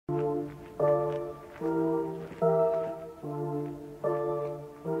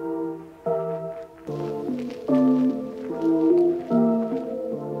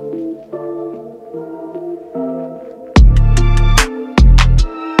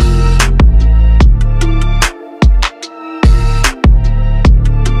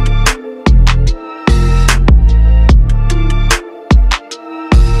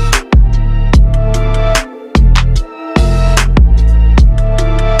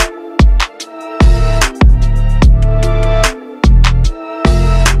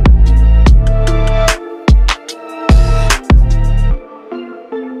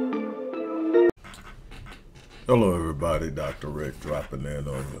everybody. Dr. Rick dropping in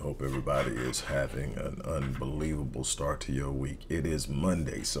on you. Hope everybody is having an unbelievable start to your week. It is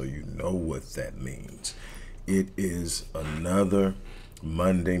Monday, so you know what that means. It is another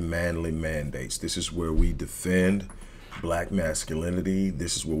Monday Manly Mandates. This is where we defend Black masculinity.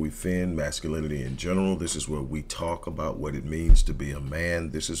 This is where we defend masculinity in general. This is where we talk about what it means to be a man.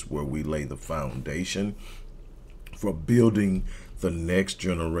 This is where we lay the foundation for building the next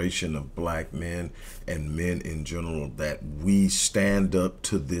generation of Black men and men in general, that we stand up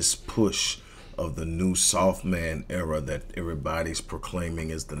to this push of the new soft man era that everybody's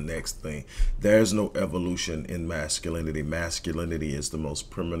proclaiming is the next thing. There's no evolution in masculinity. Masculinity is the most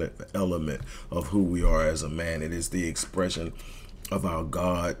permanent element of who we are as a man. It is the expression of our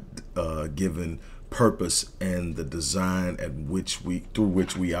God-given purpose and the design through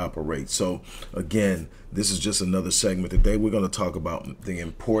which we operate. So again, this is just another segment. Today we're going to talk about the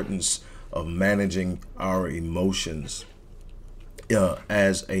importance of managing our emotions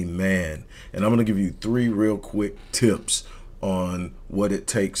as a man. And I'm going to give you 3 real quick tips on what it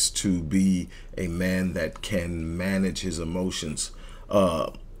takes to be a man that can manage his emotions.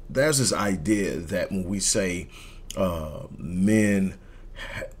 There's this idea that when we say men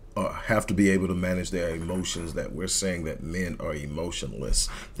have to be able to manage their emotions, that we're saying that men are emotionless,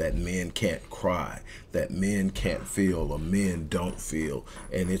 that men can't cry, that men can't feel, or men don't feel.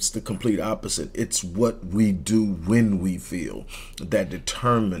 And it's the complete opposite. It's what we do when we feel that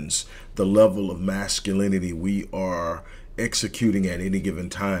determines the level of masculinity we are executing at any given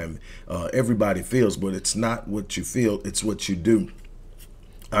time. Everybody feels, but it's not what you feel, it's what you do.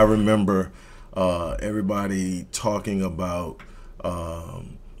 I remember everybody talking about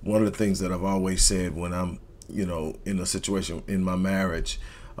one of the things that I've always said when I'm, in a situation in my marriage,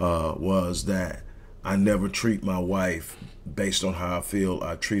 was that I never treat my wife based on how I feel.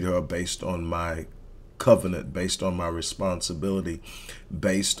 I treat her based on my covenant, based on my responsibility,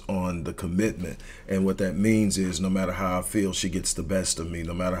 based on the commitment. And what that means is no matter how I feel, she gets the best of me.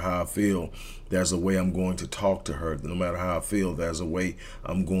 No matter how I feel, there's a way I'm going to talk to her. No matter how I feel, there's a way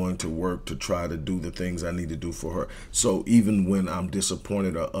I'm going to work to try to do the things I need to do for her. So even when I'm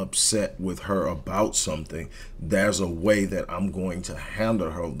disappointed or upset with her about something, there's a way that I'm going to handle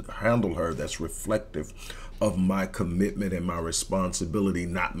her that's reflective of my commitment and my responsibility,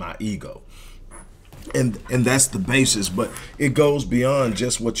 not my ego. And that's the basis, but it goes beyond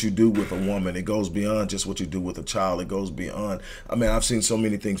just what you do with a woman. It goes beyond just what you do with a child. It goes beyond, I've seen so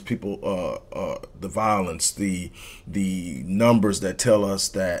many things, people, the violence, the numbers that tell us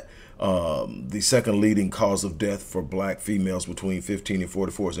that the second leading cause of death for Black females between 15 and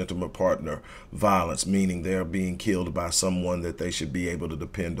 44 is intimate partner violence, meaning they're being killed by someone that they should be able to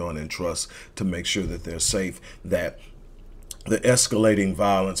depend on and trust to make sure that they're safe. That the escalating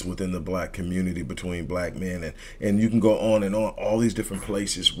violence within the Black community between Black men, and you can go on and on, all these different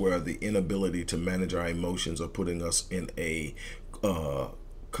places where the inability to manage our emotions are putting us in a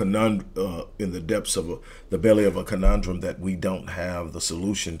conundrum, in the depths of the belly of a conundrum that we don't have the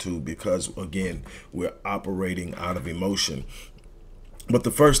solution to, because again, we're operating out of emotion. But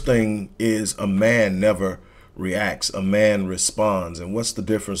the first thing is, a man never reacts, a man responds. And what's the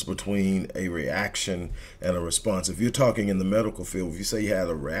difference between a reaction and a response? If you're talking in the medical field, if you say you had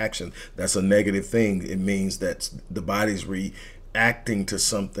a reaction, that's a negative thing. It means that the body's reacting to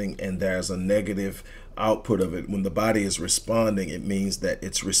something and there's a negative output of it. When the body is responding, it means that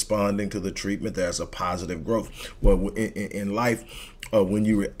it's responding to the treatment. There's a positive growth. Well, in life, when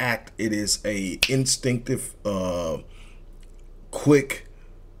you react, it is a instinctive, quick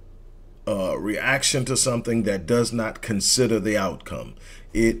reaction to something that does not consider the outcome.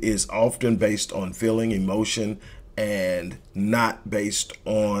 It is often based on feeling, emotion, and not based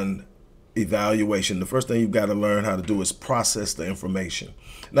on evaluation. The first thing you've got to learn how to do is process the information.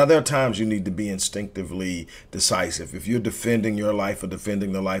 Now, there are times you need to be instinctively decisive. If you're defending your life or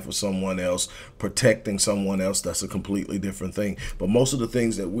defending the life of someone else, protecting someone else, that's a completely different thing. But most of the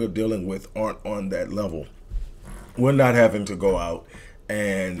things that we're dealing with aren't on that level. We're not having to go out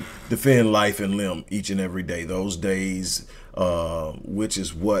and defend life and limb each and every day. Those days, which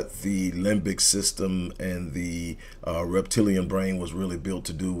is what the limbic system and the reptilian brain was really built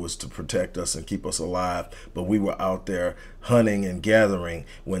to do, was to protect us and keep us alive. But we were out there hunting and gathering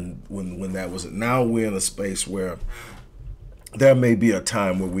when that was it. Now we're in a space where there may be a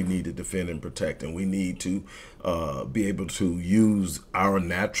time where we need to defend and protect, and we need to be able to use our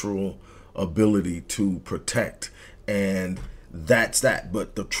natural ability to protect. And that's that.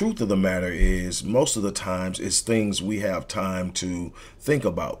 But the truth of the matter is, most of the times it's things we have time to think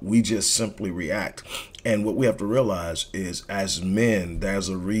about. We just simply react. And what we have to realize is, as men, there's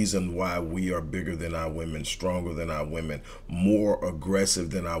a reason why we are bigger than our women, stronger than our women, more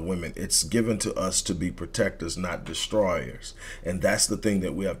aggressive than our women. It's given to us to be protectors, not destroyers. And that's the thing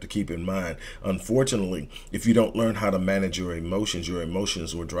that we have to keep in mind. Unfortunately, if you don't learn how to manage your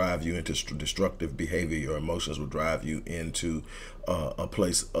emotions will drive you into destructive behavior. Your emotions will drive you into a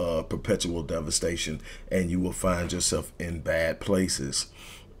place of perpetual devastation, and you will find yourself in bad places.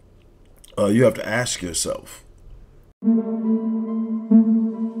 You have to ask yourself,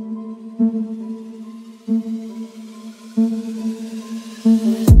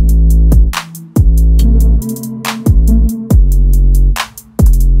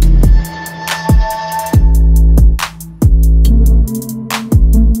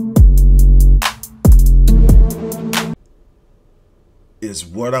 is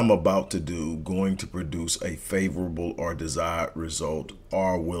what I'm about to do going to produce a favorable or desired result,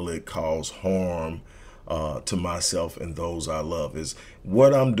 or will it cause harm to myself and those I love? Is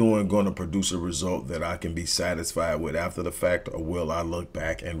what I'm doing going to produce a result that I can be satisfied with after the fact, or will I look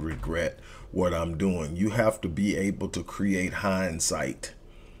back and regret what I'm doing? You have to be able to create hindsight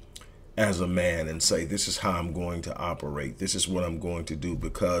as a man and say, this is how I'm going to operate. This is what I'm going to do,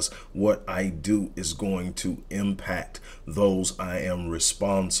 because what I do is going to impact those I am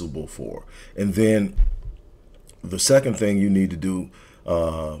responsible for. And then the second thing you need to do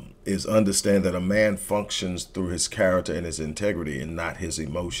is understand that a man functions through his character and his integrity and not his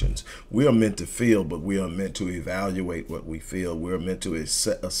emotions. We are meant to feel, but we are meant to evaluate what we feel. We're meant to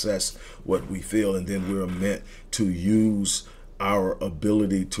assess what we feel, and then we're meant to use our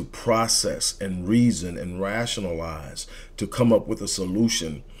ability to process and reason and rationalize to come up with a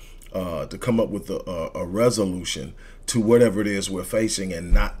solution, to come up with a resolution to whatever it is we're facing,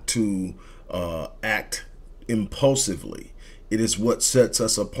 and not to act impulsively. It is what sets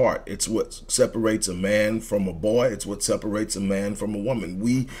us apart. It's what separates a man from a boy. It's what separates a man from a woman.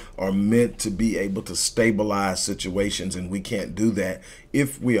 We are meant to be able to stabilize situations, and we can't do that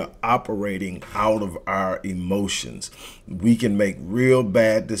if we are operating out of our emotions. We can make real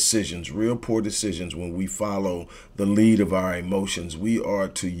bad decisions, real poor decisions when we follow the lead of our emotions. We are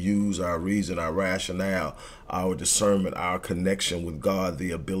to use our reason, our rationale, our discernment, our connection with God,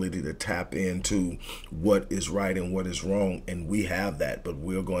 the ability to tap into what is right and what is wrong. And we have that, but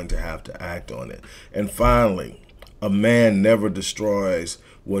we're going to have to act on it. And finally, a man never destroys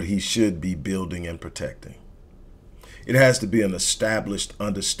what he should be building and protecting. It has to be an established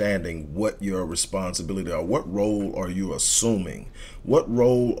understanding what your responsibility are. What role are you assuming? What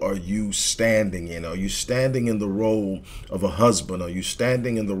role are you standing in? Are you standing in the role of a husband? Are you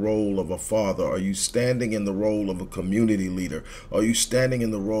standing in the role of a father? Are you standing in the role of a community leader? Are you standing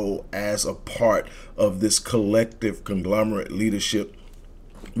in the role as a part of this collective conglomerate leadership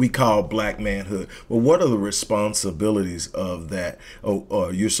we call black manhood? Well, what are the responsibilities of that?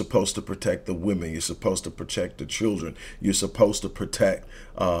 You're supposed to protect the women. You're supposed to protect the children. You're supposed to protect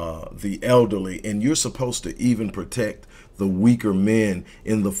the elderly. And you're supposed to even protect the weaker men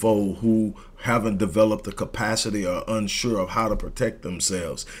in the fold who haven't developed the capacity or unsure of how to protect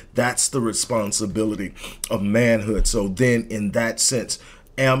themselves. That's the responsibility of manhood. So then in that sense,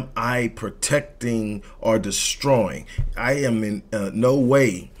 am I protecting or destroying? I am in no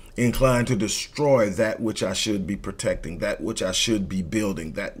way inclined to destroy that which I should be protecting, that which I should be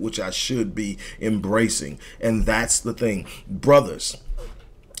building, that which I should be embracing. And that's the thing. Brothers,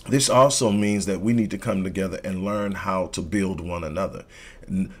 this also means that we need to come together and learn how to build one another.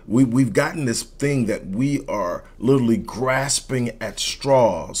 We've gotten this thing that we are literally grasping at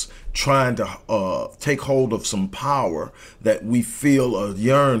straws, trying to take hold of some power that we feel or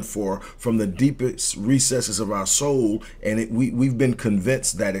yearn for from the deepest recesses of our soul. And we've been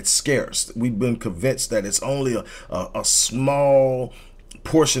convinced that it's scarce. We've been convinced that it's only a small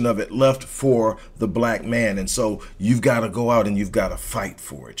portion of it left for the black man. And so you've got to go out and you've got to fight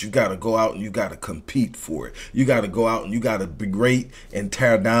for it. You've got to go out and you've got to compete for it. You got to go out and you got to berate and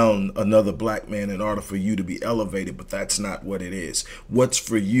tear down another black man in order for you to be elevated. But that's not what it is. What's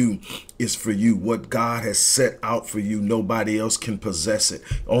for you is for you. What God has set out for you, nobody else can possess it.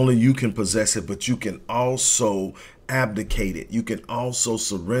 Only you can possess it, but you can also abdicate it. You can also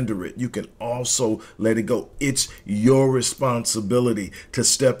surrender it. You can also let it go. It's your responsibility to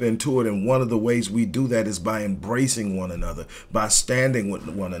step into it. And one of the ways we do that is by embracing one another, by standing with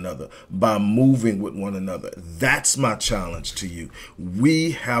one another, by moving with one another. That's my challenge to you.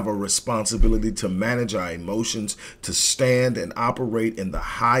 We have a responsibility to manage our emotions, to stand and operate in the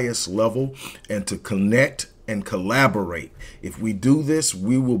highest level, and to connect and collaborate. If we do this,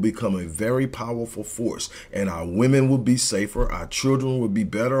 we will become a very powerful force, and our women will be safer, our children will be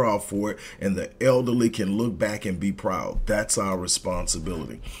better off for it, and the elderly can look back and be proud. That's our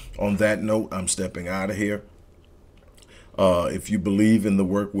responsibility. On that note, I'm stepping out of here. If you believe in the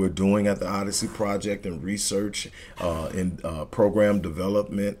work we're doing at the Odyssey Project in research, in program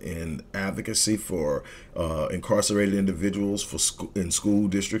development, in advocacy for incarcerated individuals, in school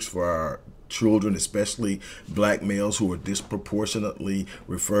districts, for our children, especially black males who are disproportionately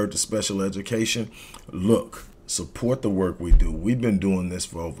referred to special education, look, support the work we do. We've been doing this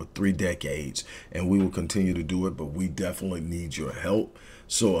for over 3 decades, and we will continue to do it, but we definitely need your help.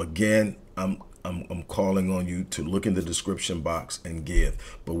 So again, I'm calling on you to look in the description box and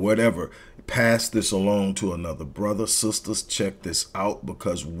give. But whatever, pass this along to another brother. Sisters, check this out,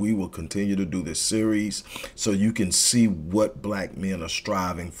 because we will continue to do this series so you can see what black men are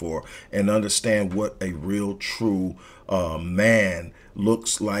striving for and understand what a real, true man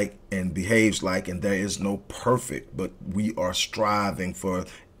looks like and behaves like. And there is no perfect, but we are striving for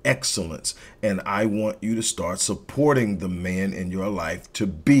excellence. And I want you to start supporting the men in your life to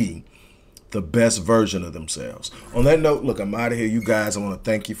be the best version of themselves. On that note, look, I'm out of here. You guys, I want to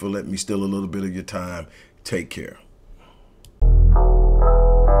thank you for letting me steal a little bit of your time. Take care.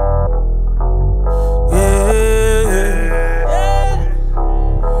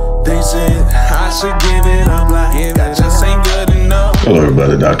 They said I should give it up, like that just ain't good enough. Hello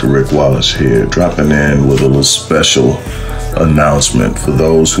everybody, Dr. Rick Wallace here, dropping in with a little special announcement for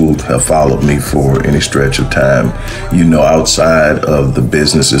those who have followed me for any stretch of time. You know, outside of the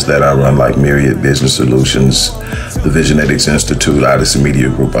businesses that I run, like Myriad Business Solutions, the Visionetics Institute, Odyssey Media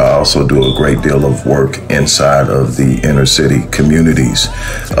Group, I also do a great deal of work inside of the inner city communities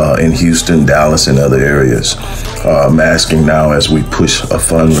in Houston, Dallas, and other areas. I'm asking now, as we push a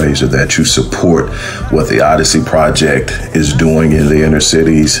fundraiser, that you support what the Odyssey Project is doing in the inner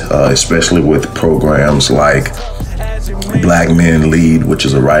cities, especially with programs like Black Men Lead, which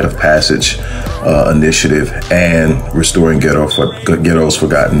is a rite of passage initiative, and Restoring Ghetto's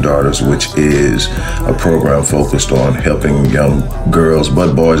Forgotten Daughters, which is a program focused on helping young girls,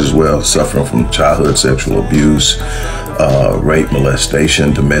 but boys as well, suffering from childhood sexual abuse, rape,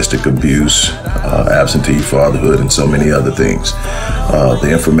 molestation, domestic abuse, absentee fatherhood, and so many other things. The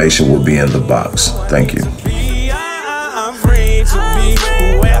information will be in the box. Thank you.